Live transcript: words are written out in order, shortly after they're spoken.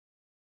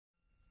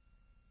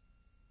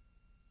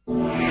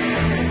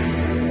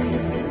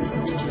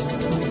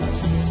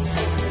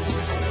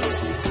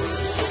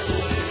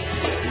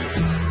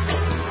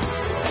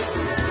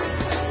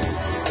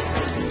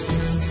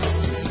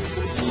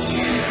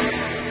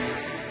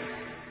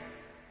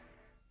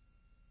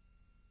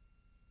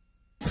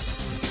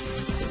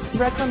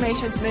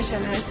Reclamation's mission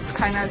is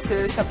kind of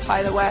to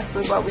supply the West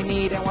with what we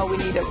need, and what we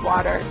need is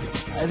water.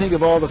 I think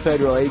of all the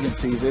federal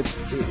agencies, it's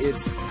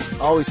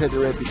always had the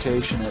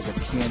reputation as a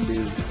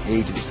can-do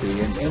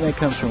agency, and that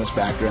comes from its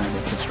background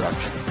in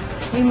construction.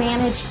 We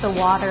manage the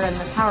water and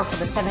the power for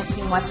the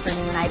 17 western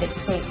United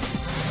States.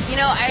 You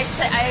know,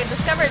 I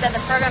discovered that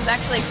the program's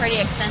actually pretty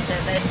extensive.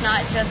 It's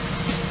not just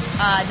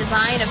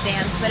design of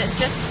dams, but it's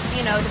just,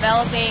 you know,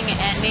 developing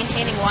and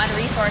maintaining water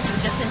resources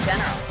just in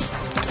general.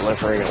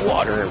 Delivering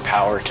water and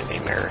power to the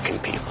American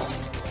people.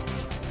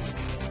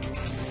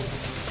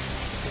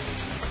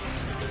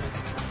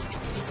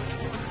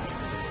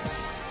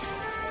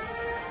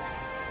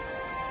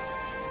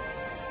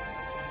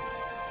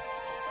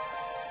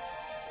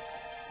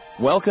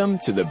 Welcome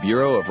to the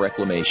Bureau of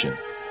Reclamation,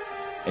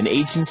 an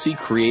agency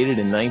created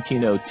in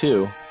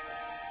 1902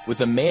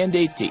 with a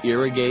mandate to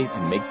irrigate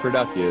and make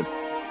productive,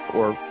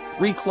 or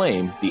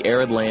reclaim, the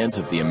arid lands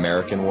of the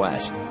American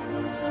West.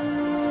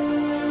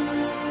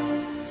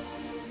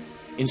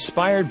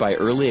 Inspired by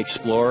early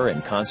explorer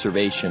and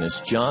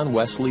conservationist John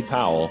Wesley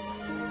Powell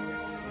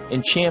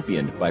and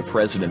championed by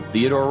President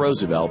Theodore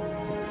Roosevelt,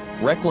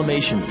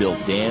 Reclamation built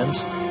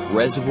dams,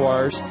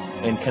 reservoirs,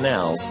 and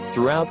canals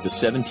throughout the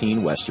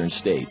 17 western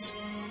states.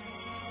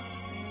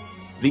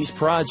 These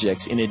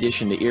projects, in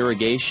addition to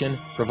irrigation,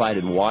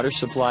 provided water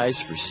supplies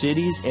for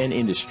cities and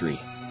industry,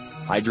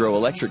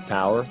 hydroelectric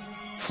power,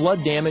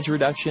 flood damage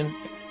reduction,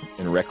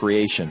 and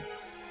recreation.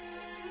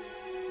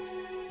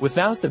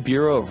 Without the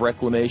Bureau of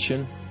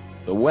Reclamation,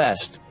 the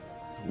West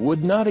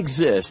would not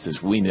exist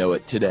as we know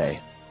it today.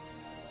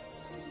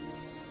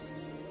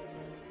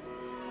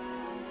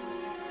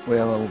 We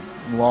have a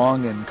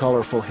long and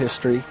colorful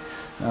history.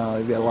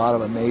 We've got a lot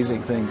of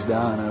amazing things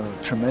done. I have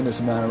a tremendous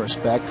amount of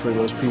respect for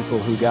those people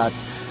who got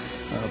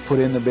put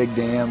in the big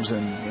dams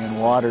and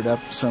watered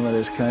up some of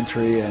this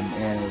country,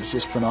 and it was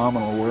just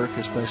phenomenal work,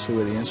 especially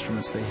with the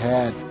instruments they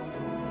had.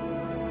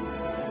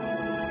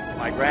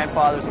 My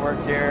grandfather's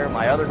worked here.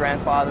 My other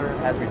grandfather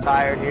has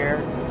retired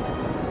here.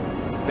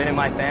 It's been in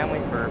my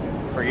family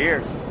for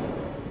years.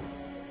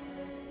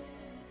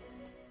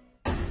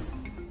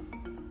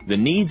 The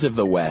needs of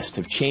the West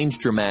have changed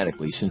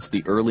dramatically since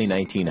the early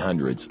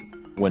 1900s,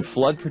 when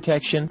flood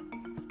protection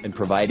and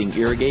providing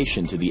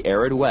irrigation to the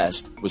arid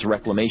West was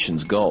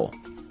Reclamation's goal.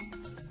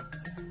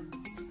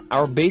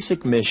 Our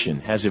basic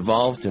mission has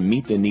evolved to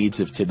meet the needs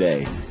of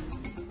today,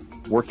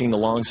 working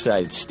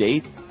alongside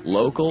state,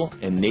 local,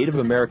 and Native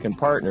American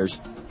partners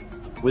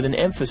with an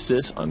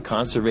emphasis on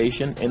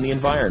conservation and the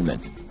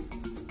environment.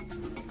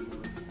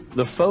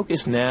 The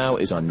focus now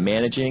is on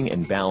managing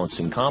and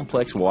balancing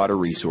complex water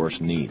resource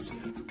needs.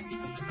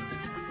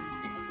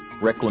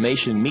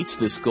 Reclamation meets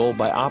this goal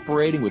by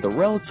operating with a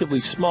relatively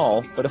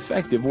small but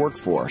effective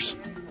workforce.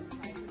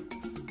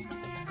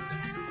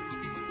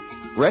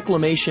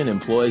 Reclamation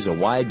employs a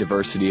wide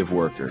diversity of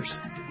workers.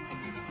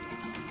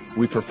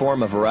 We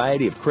perform a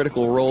variety of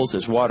critical roles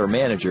as water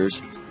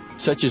managers,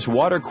 such as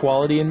water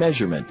quality and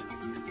measurement,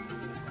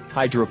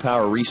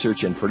 hydropower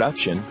research and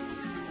production,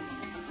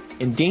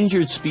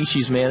 endangered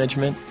species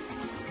management,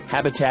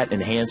 habitat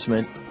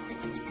enhancement,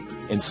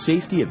 and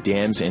safety of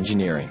dams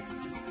engineering.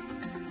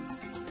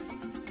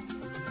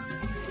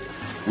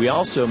 We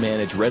also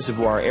manage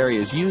reservoir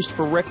areas used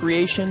for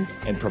recreation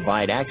and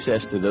provide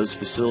access to those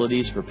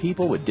facilities for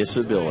people with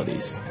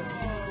disabilities.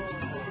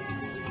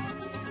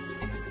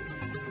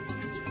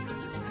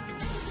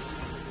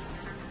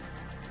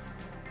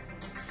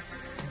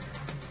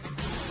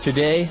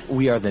 Today,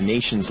 we are the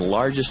nation's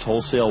largest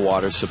wholesale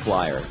water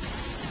supplier,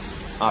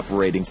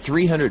 operating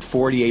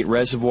 348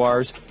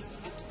 reservoirs,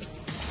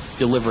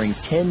 delivering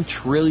 10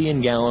 trillion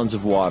gallons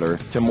of water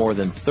to more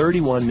than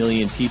 31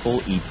 million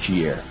people each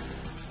year.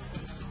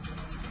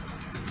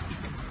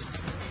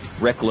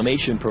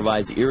 Reclamation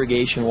provides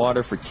irrigation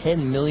water for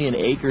 10 million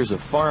acres of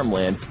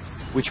farmland,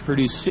 which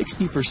produce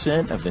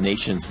 60% of the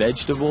nation's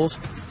vegetables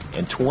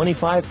and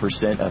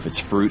 25% of its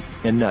fruit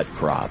and nut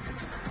crop.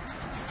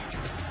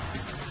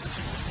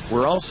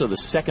 We're also the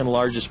second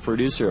largest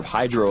producer of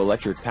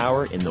hydroelectric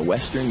power in the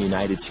western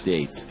United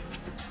States,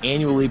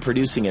 annually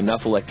producing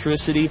enough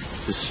electricity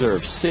to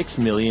serve 6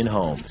 million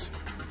homes.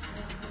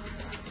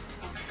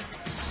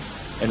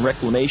 And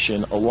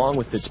Reclamation, along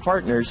with its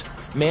partners,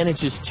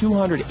 manages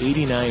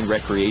 289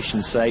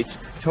 recreation sites,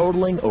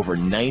 totaling over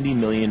 90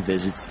 million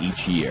visits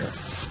each year.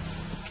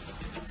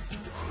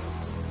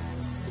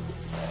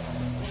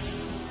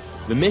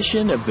 The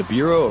mission of the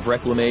Bureau of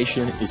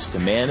Reclamation is to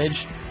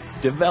manage,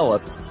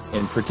 develop,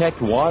 and protect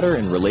water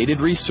and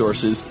related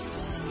resources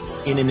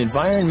in an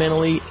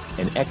environmentally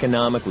and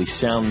economically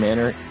sound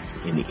manner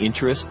in the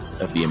interest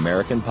of the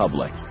American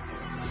public.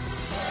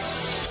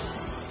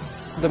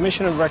 The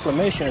mission of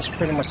Reclamation is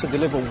pretty much to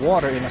deliver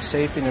water in a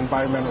safe and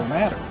environmental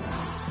manner.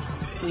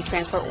 We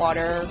transport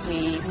water,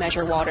 we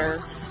measure water,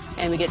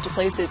 and we get to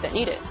places that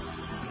need it.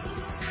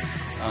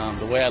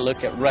 The way I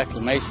look at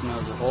Reclamation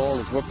as a whole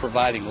is we're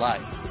providing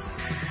life.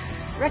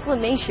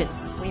 Reclamation,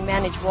 we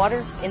manage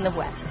water in the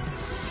West.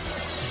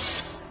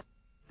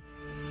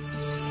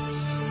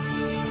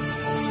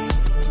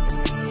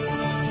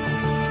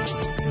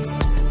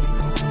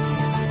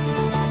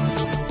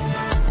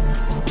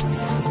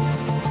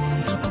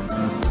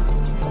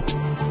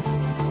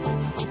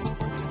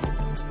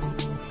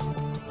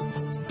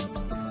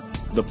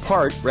 The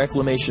part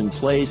reclamation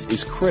plays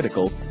is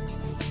critical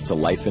to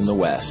life in the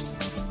West.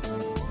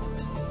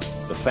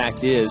 The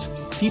fact is,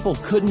 people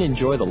couldn't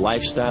enjoy the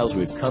lifestyles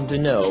we've come to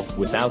know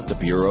without the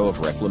Bureau of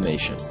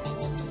Reclamation.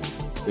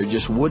 There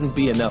just wouldn't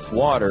be enough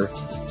water,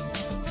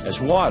 as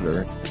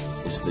water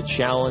is the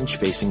challenge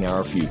facing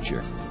our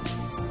future.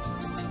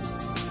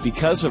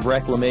 Because of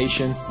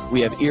reclamation,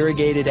 we have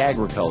irrigated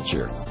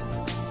agriculture,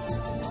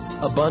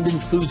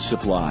 abundant food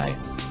supply,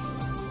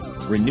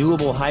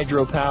 renewable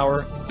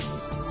hydropower,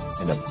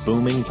 and a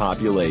booming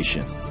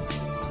population.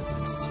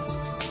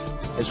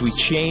 As we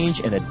change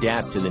and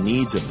adapt to the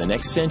needs of the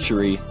next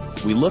century,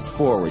 we look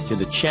forward to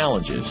the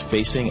challenges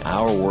facing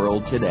our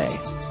world today.